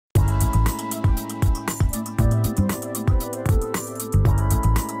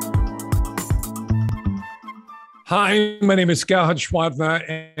Hi, my name is Gerhard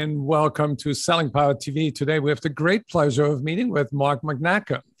Schwadner, and welcome to Selling Power TV. Today, we have the great pleasure of meeting with Mark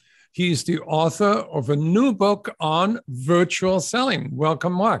McNacker. He's the author of a new book on virtual selling.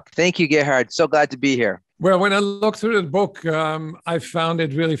 Welcome, Mark. Thank you, Gerhard. So glad to be here. Well, when I looked through the book, I found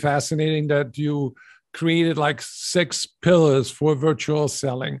it really fascinating that you created like 6 pillars for virtual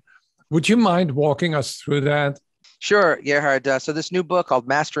selling. Would you mind walking us through that? Sure, Gerhard. So this new book called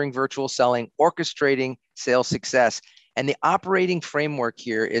Mastering Virtual Selling, Orchestrating Sales Success. And the operating framework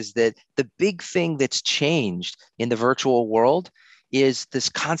here is that the big thing that's changed in the virtual world is this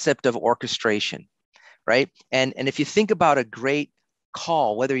concept of orchestration, right? And if you think about a great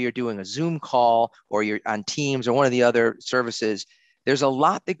call, whether you're doing a Zoom call or you're on Teams or one of the other services, there's a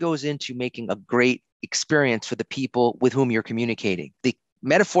lot that goes into making a great experience for the people with whom you're communicating. The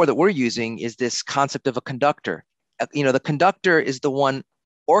metaphor that we're using is this concept of a conductor. The conductor is the one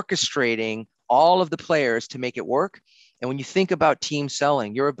orchestrating all of the players to make it work. And when you think about team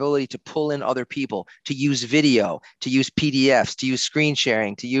selling, your ability to pull in other people, to use video, to use PDFs, to use screen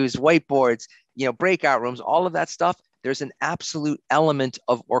sharing, to use whiteboards, breakout rooms, all of that stuff, there's an absolute element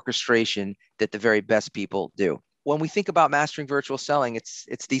of orchestration that the very best people do. When we think about mastering virtual selling,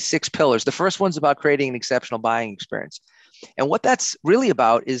 it's these 6 pillars. The first one's about creating an exceptional buying experience. And what that's really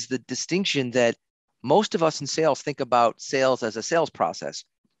about is the distinction that most of us in sales think about sales as a sales process.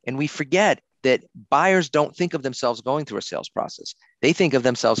 And we forget that buyers don't think of themselves going through a sales process. They think of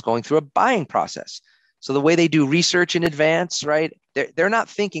themselves going through a buying process. So the way they do research in advance, right? They're not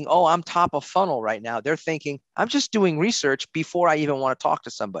thinking, oh, I'm top of funnel right now. They're thinking, I'm just doing research before I even want to talk to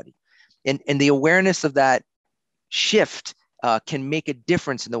somebody. And the awareness of that shift can make a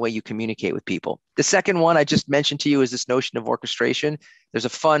difference in the way you communicate with people. The second one I just mentioned to you is this notion of orchestration. There's a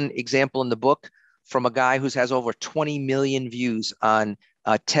fun example in the book from a guy who has over 20 million views on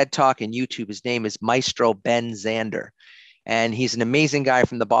TED Talk and YouTube. His name is Maestro Ben Zander. And he's an amazing guy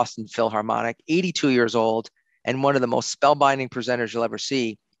from the Boston Philharmonic, 82 years old, and one of the most spellbinding presenters you'll ever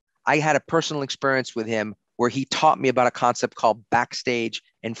see. I had a personal experience with him where he taught me about a concept called backstage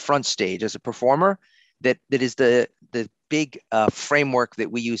and front stage as a performer. That is the big framework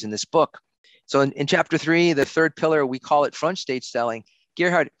that we use in this book. So in chapter 3, the third pillar, we call it front stage selling.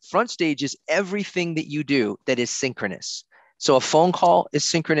 Gerhard, front stage is everything that you do that is synchronous. So a phone call is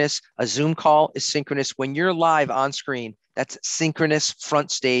synchronous, a Zoom call is synchronous. When you're live on screen, that's synchronous front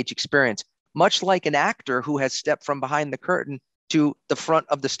stage experience. Much like an actor who has stepped from behind the curtain to the front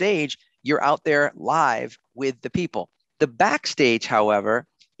of the stage, you're out there live with the people. The backstage, however,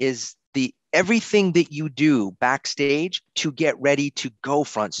 is the everything that you do backstage to get ready to go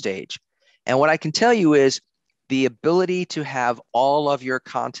front stage. And what I can tell you is the ability to have all of your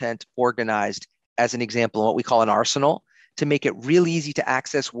content organized, as an example, what we call an arsenal, to make it really easy to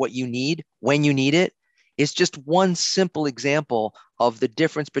access what you need when you need it, is just one simple example of the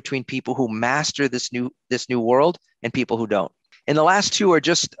difference between people who master this new world and people who don't. And the last 2 are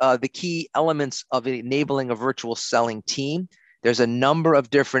just the key elements of enabling a virtual selling team. There's a number of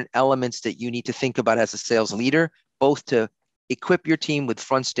different elements that you need to think about as a sales leader, both to equip your team with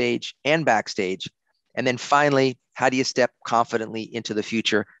front stage and backstage. And then finally, how do you step confidently into the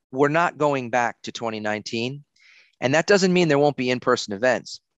future? We're not going back to 2019. And that doesn't mean there won't be in-person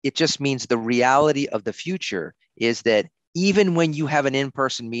events. It just means the reality of the future is that even when you have an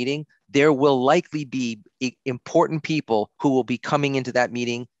in-person meeting, there will likely be important people who will be coming into that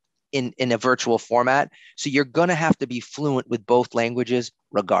meeting in a virtual format. So you're going to have to be fluent with both languages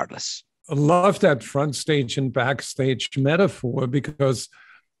regardless. I love that front stage and backstage metaphor because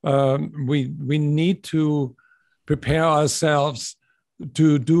we need to prepare ourselves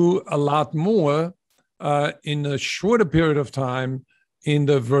to do a lot more in a shorter period of time in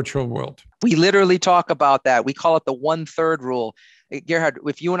the virtual world. We literally talk about that. We call it the 1/3 rule. Gerhard,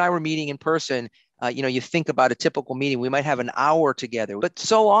 if you and I were meeting in person, you think about a typical meeting, we might have an hour together. But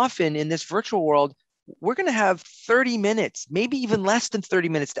so often in this virtual world, we're going to have 30 minutes, maybe even less than 30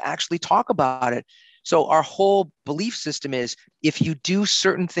 minutes to actually talk about it. So our whole belief system is if you do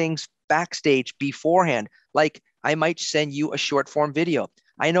certain things backstage beforehand, like I might send you a short form video.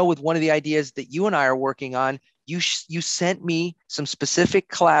 I know with one of the ideas that you and I are working on, you sent me some specific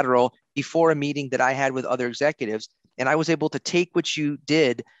collateral before a meeting that I had with other executives. And I was able to take what you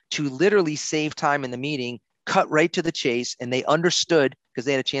did to literally save time in the meeting, cut right to the chase, and they understood because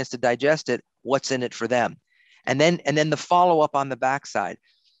they had a chance to digest it, what's in it for them. And then the follow-up on the backside.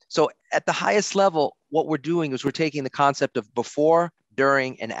 So at the highest level, what we're doing is we're taking the concept of before,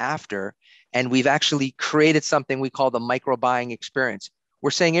 during, and after, and we've actually created something we call the micro buying experience.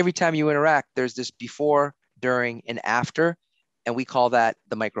 We're saying every time you interact, there's this before, during, and after, and we call that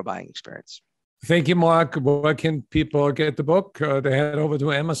the micro buying experience. Thank you, Mark. Where can people get the book? They head over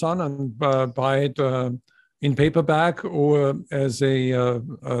to Amazon and buy it in paperback or as a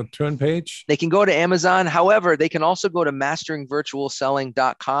turn page? They can go to Amazon. However, they can also go to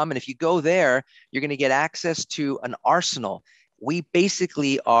masteringvirtualselling.com. And if you go there, you're going to get access to an arsenal. We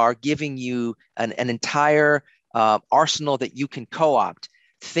basically are giving you an entire arsenal that you can co-opt,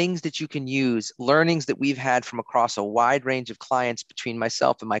 things that you can use, learnings that we've had from across a wide range of clients between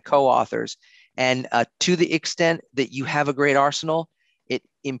myself and my co-authors. And to the extent that you have a great arsenal, it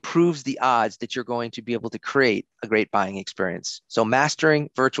improves the odds that you're going to be able to create a great buying experience. So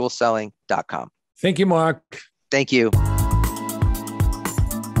masteringvirtualselling.com. Thank you, Mark. Thank you.